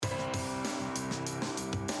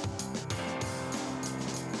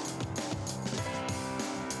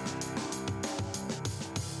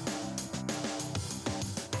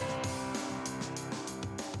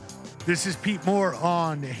This is Pete Moore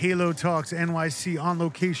on Halo Talks NYC on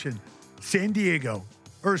location, San Diego,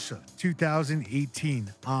 Ursa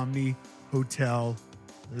 2018 Omni Hotel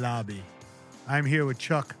Lobby. I'm here with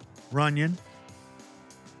Chuck Runyon,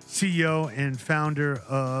 CEO and founder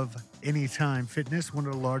of Anytime Fitness, one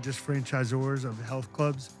of the largest franchisors of health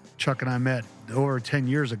clubs. Chuck and I met over 10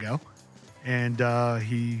 years ago, and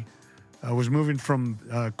he was moving from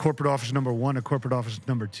corporate office number 1 to corporate office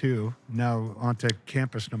number 2, now onto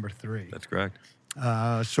campus number 3. That's correct.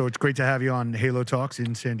 So it's great to have you on Halo Talks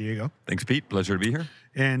in San Diego. Thanks, Pete. Pleasure to be here.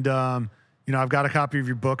 And, I've got a copy of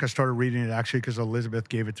your book. I started reading it actually because Elizabeth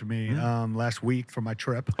gave it to me last week for my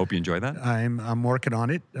trip. Hope you enjoy that. I'm working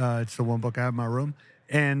on it. It's the one book I have in my room.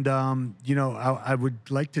 And, I would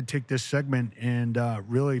like to take this segment and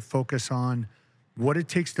really focus on what it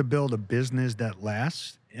takes to build a business that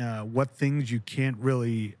lasts, what things you can't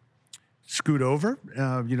really scoot over,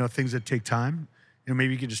 things that take time.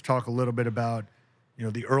 Maybe you could just talk a little bit about,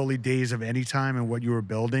 the early days of Anytime and what you were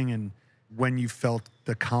building and when you felt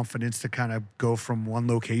the confidence to kind of go from one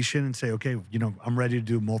location and say, okay, I'm ready to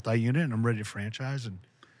do multi-unit and I'm ready to franchise, and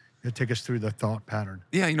take us through the thought pattern.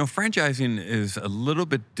 Yeah, franchising is a little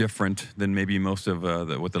bit different than maybe most of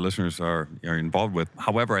what the listeners are involved with.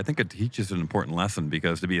 However, I think it teaches an important lesson,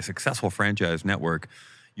 because to be a successful franchise network,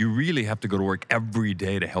 you really have to go to work every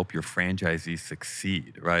day to help your franchisees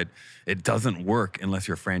succeed, right? It doesn't work unless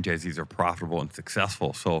your franchisees are profitable and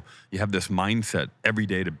successful. So you have this mindset every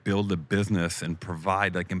day to build a business and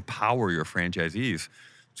provide, empower your franchisees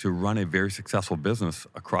to run a very successful business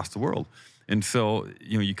across the world. And so,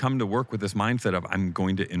 you come to work with this mindset of, I'm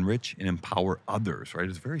going to enrich and empower others, right?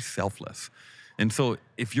 It's very selfless. And so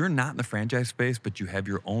if you're not in the franchise space, but you have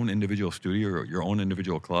your own individual studio or your own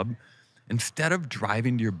individual club, instead of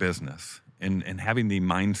driving to your business and having the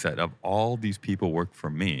mindset of all these people work for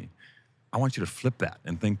me, I want you to flip that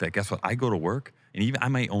and think that, guess what? I go to work, and even I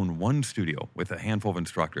may own one studio with a handful of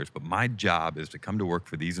instructors, but my job is to come to work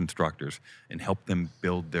for these instructors and help them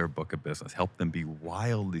build their book of business, help them be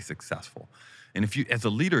wildly successful. And if you, as a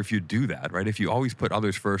leader, if you do that, right, if you always put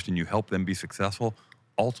others first and you help them be successful,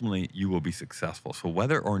 ultimately you will be successful. So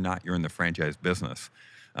whether or not you're in the franchise business,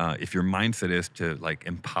 if your mindset is to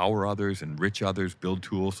empower others, enrich others, build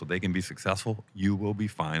tools so they can be successful, you will be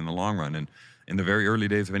fine in the long run. And in the very early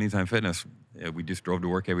days of Anytime Fitness, we just drove to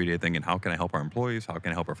work every day thinking, how can I help our employees? How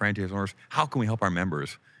can I help our franchise owners? How can we help our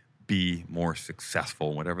members be more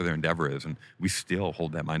successful in whatever their endeavor is? And we still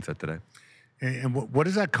hold that mindset today. And what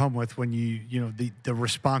does that come with when the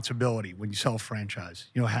responsibility when you sell a franchise?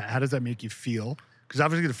 How does that make you feel? Because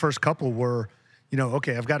obviously the first couple were,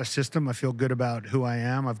 okay, I've got a system. I feel good about who I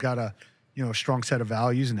am. I've got a strong set of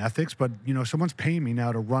values and ethics, but, someone's paying me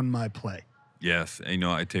now to run my play. Yes. And,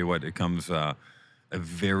 I tell you what, it comes a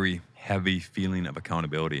very heavy feeling of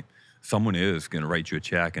accountability. Someone is going to write you a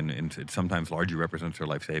check, and it sometimes largely represents their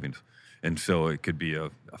life savings. And so it could be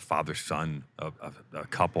a father-son, a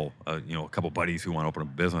couple, a couple buddies who want to open up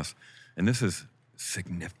a business. And this is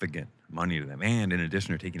significant money to them. And in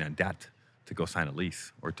addition, they're taking on debt to go sign a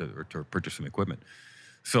lease or to purchase some equipment.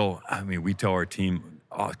 So, we tell our team,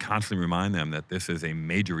 constantly remind them that this is a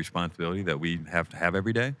major responsibility that we have to have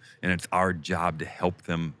every day, and it's our job to help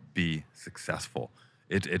them be successful.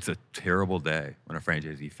 It's a terrible day when a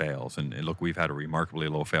franchisee fails, and look, we've had a remarkably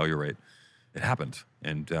low failure rate. It happens,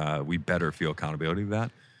 and we better feel accountability to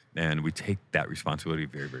that, and we take that responsibility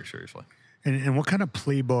very, very seriously. And what kind of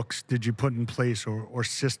playbooks did you put in place or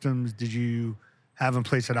systems did you have in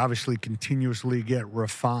place that obviously continuously get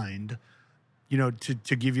refined,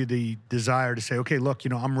 to give you the desire to say, okay, look,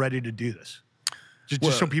 I'm ready to do this.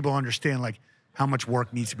 Just so people understand, how much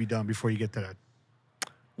work needs to be done before you get to that.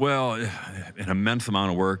 Well, an immense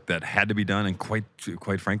amount of work that had to be done, and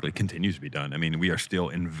quite frankly, continues to be done. We are still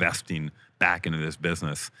investing back into this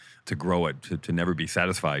business to grow it, to never be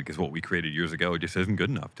satisfied, because what we created years ago just isn't good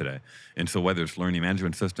enough today. And so whether it's learning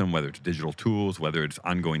management system, whether it's digital tools, whether it's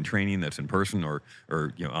ongoing training that's in person or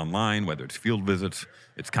online, whether it's field visits,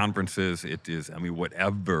 it's conferences, it is,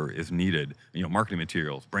 whatever is needed, marketing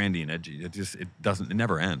materials, branding, it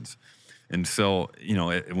never ends. And so,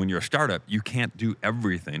 when you're a startup, you can't do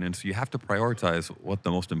everything. And so you have to prioritize what the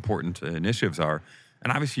most important initiatives are.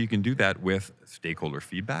 And obviously you can do that with stakeholder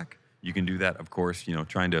feedback. You can do that, of course,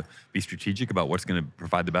 trying to be strategic about what's going to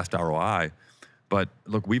provide the best ROI. But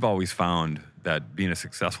look, we've always found that being a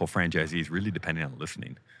successful franchisee is really depending on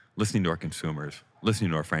listening to our consumers,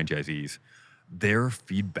 listening to our franchisees. Their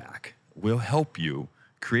feedback will help you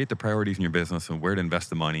create the priorities in your business and where to invest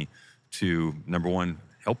the money to, number one,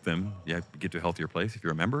 help them get to a healthier place if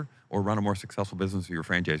you're a member, or run a more successful business with your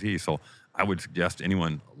franchisees. So I would suggest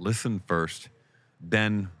anyone listen first,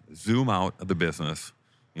 then zoom out of the business,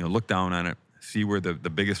 look down on it, see where the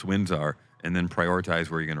biggest wins are, and then prioritize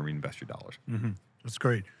where you're going to reinvest your dollars. That's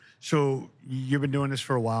great. So you've been doing this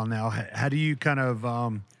for a while now. How do you kind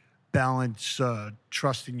of balance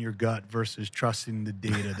trusting your gut versus trusting the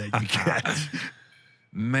data that you get?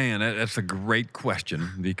 Man, that's a great question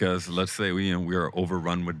because let's say we are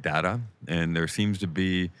overrun with data, and there seems to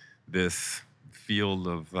be this field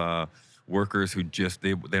of workers who just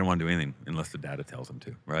they don't want to do anything unless the data tells them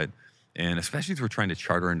to, right? And especially if we're trying to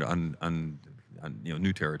charter into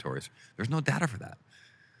new territories, there's no data for that.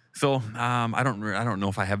 So I don't know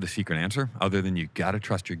if I have the secret answer other than you got to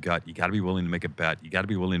trust your gut. You got to be willing to make a bet. You got to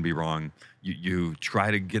be willing to be wrong. You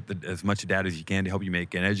try to get as much data as you can to help you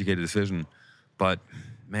make an educated decision. But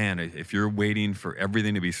man, if you're waiting for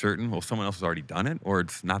everything to be certain, well, someone else has already done it, or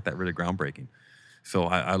it's not that really groundbreaking. So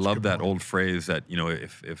I That's a love good that point. old phrase that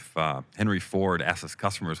if Henry Ford asked his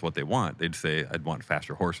customers what they want, they'd say, "I'd want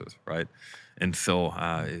faster horses," right? And so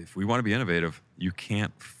if we want to be innovative, you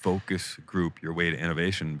can't focus group your way to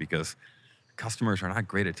innovation because customers are not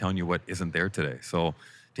great at telling you what isn't there today. So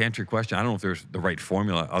to answer your question, I don't know if there's the right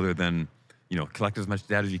formula other than collect as much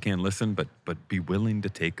data as you can, listen, but be willing to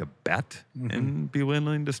take a bet and be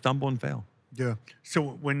willing to stumble and fail. Yeah. So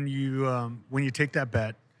when you take that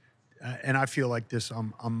bet, and I feel like this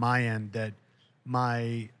on my end that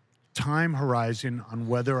my time horizon on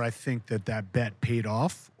whether I think that that bet paid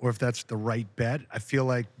off or if that's the right bet, I feel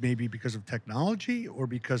like maybe because of technology or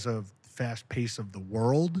because of the fast pace of the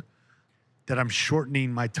world that I'm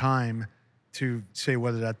shortening my time to say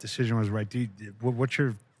whether that decision was right. What's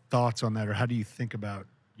your thoughts on that, or how do you think about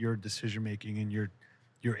your decision making and your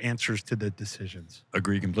answers to the decisions?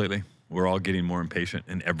 Agree completely. We're all getting more impatient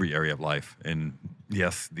in every area of life, and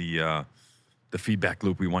yes, the feedback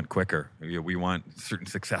loop we want quicker. We want certain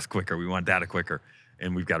success quicker. We want data quicker,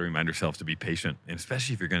 and we've got to remind ourselves to be patient. And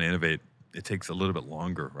especially if you're going to innovate, it takes a little bit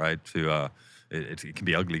longer, right? It can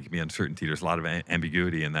be ugly, it can be uncertainty. There's a lot of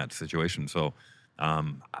ambiguity in that situation. So,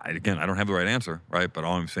 I don't have the right answer, right? But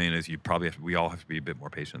all I'm saying is we all have to be a bit more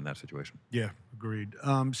patient in that situation. Yeah, agreed.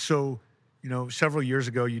 So, several years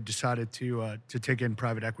ago, you decided to take in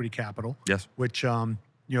private equity capital, Yes. which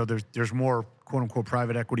there's more quote unquote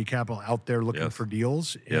private equity capital out there looking Yes. for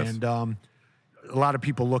deals, Yes. and a lot of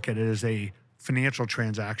people look at it as a financial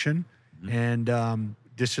transaction, Mhm. and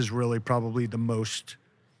this is really probably the most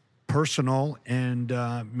personal and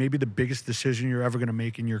maybe the biggest decision you're ever going to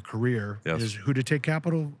make in your career Yes. is who to take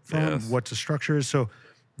capital from, Yes. what the structure is. So,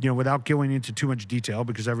 without going into too much detail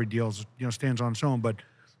because every deal stands on its own, but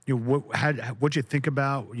what'd you think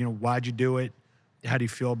about? Why'd you do it? How do you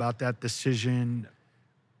feel about that decision?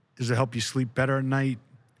 Does it help you sleep better at night?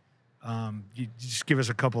 You just give us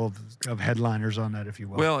a couple of headliners on that, if you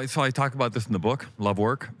will. Well, so I talk about this in the book, Love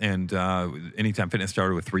Work, and Anytime Fitness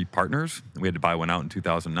started with 3 partners. We had to buy one out in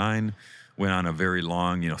 2009. Went on a very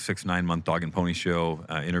long, 6-9 month dog and pony show,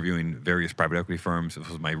 interviewing various private equity firms. This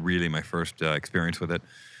was my first experience with it.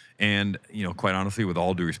 And quite honestly, with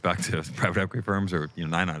all due respect to private equity firms, or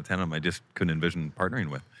 9 out of 10 of them, I just couldn't envision partnering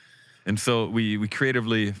with. And so we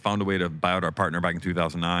creatively found a way to buy out our partner back in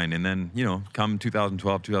 2009. And then, come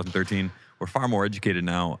 2012, 2013, we're far more educated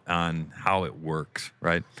now on how it works,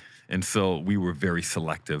 right? And so we were very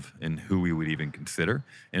selective in who we would even consider.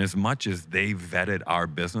 And as much as they vetted our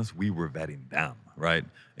business, we were vetting them, right?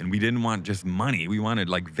 And we didn't want just money. We wanted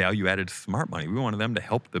value-added smart money. We wanted them to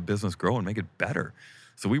help the business grow and make it better.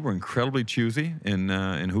 So we were incredibly choosy in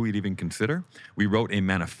who we'd even consider. We wrote a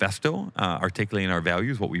manifesto articulating our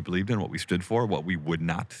values, what we believed in, what we stood for, what we would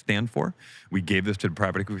not stand for. We gave this to the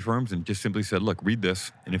private equity firms and just simply said, look, read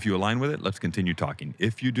this, and if you align with it, let's continue talking.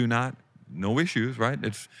 If you do not, no issues, right?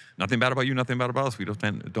 It's nothing bad about you, nothing bad about us. We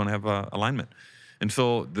don't have alignment. And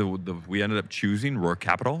so we ended up choosing Roar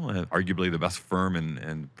Capital, arguably the best firm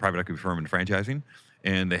and private equity firm in franchising.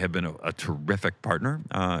 And they have been a terrific partner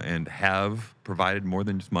and have provided more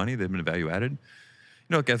than just money. They've been value added.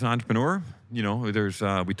 As an entrepreneur,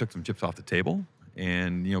 we took some chips off the table.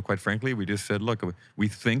 And, quite frankly, we just said, look, we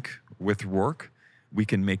think with Rourke, we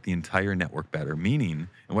can make the entire network better. Meaning,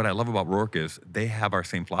 and what I love about Rourke is they have our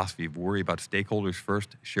same philosophy of worry about stakeholders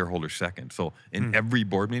first, shareholders second. So in every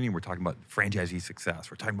board meeting, we're talking about franchisee success.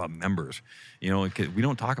 We're talking about members. We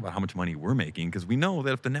don't talk about how much money we're making because we know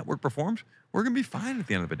that if the network performs, we're going to be fine at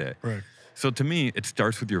the end of the day. Right. So to me, it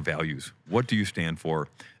starts with your values. What do you stand for?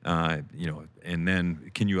 And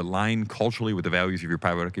then can you align culturally with the values of your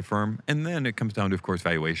private equity firm? And then it comes down to, of course,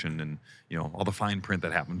 valuation and all the fine print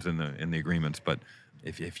that happens in the agreements. But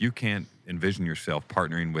if you can't envision yourself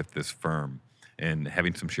partnering with this firm and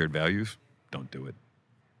having some shared values, don't do it.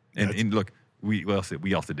 And look, We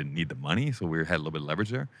also didn't need the money, so we had a little bit of leverage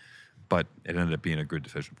there, but it ended up being a good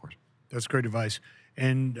decision for us. That's great advice.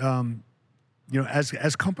 And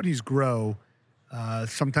as companies grow,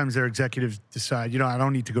 sometimes their executives decide, I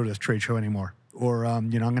don't need to go to this trade show anymore, or I'm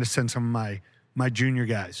going to send some of my junior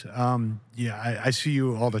guys. I see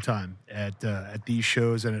you all the time at these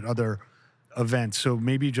shows and at other events. So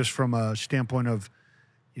maybe just from a standpoint of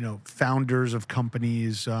founders of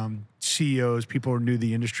companies, CEOs, people who are new to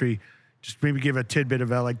the industry, just maybe give a tidbit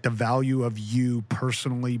about like the value of you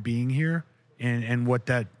personally being here and what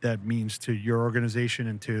that means to your organization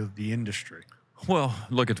and to the industry. Well,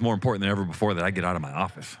 look, it's more important than ever before that I get out of my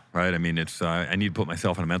office, right? I mean, it's I need to put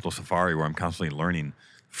myself in a mental safari where I'm constantly learning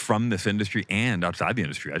from this industry and outside the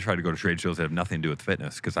industry. I try to go to trade shows that have nothing to do with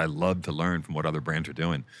fitness because I love to learn from what other brands are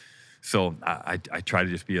doing. So I try to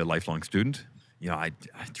just be a lifelong student. I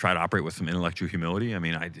try to operate with some intellectual humility. I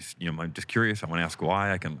mean, I'm just curious. I want to ask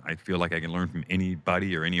why. I feel like I can learn from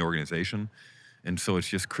anybody or any organization. And so it's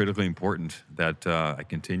just critically important that I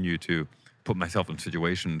continue to put myself in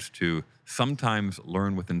situations to sometimes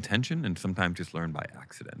learn with intention and sometimes just learn by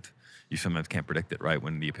accident. You sometimes can't predict it, right?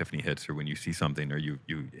 When the epiphany hits or when you see something or you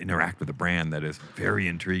interact with a brand that is very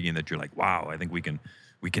intriguing that you're like, wow, I think we can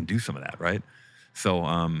do some of that, right?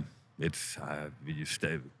 So it's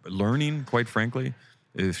learning, quite frankly,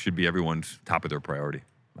 should be everyone's top of their priority.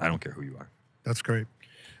 I don't care who you are. That's great.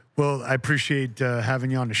 Well, I appreciate having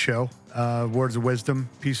you on the show. Words of wisdom,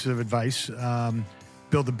 pieces of advice.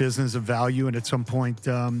 Build a business of value, and at some point,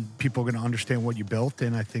 people are going to understand what you built.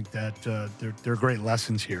 And I think that there are great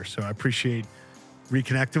lessons here. So I appreciate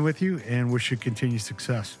reconnecting with you and wish you continued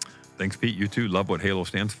success. Thanks, Pete. You too. Love what Halo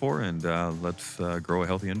stands for, and let's grow a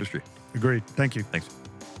healthy industry. Agreed. Thank you. Thanks.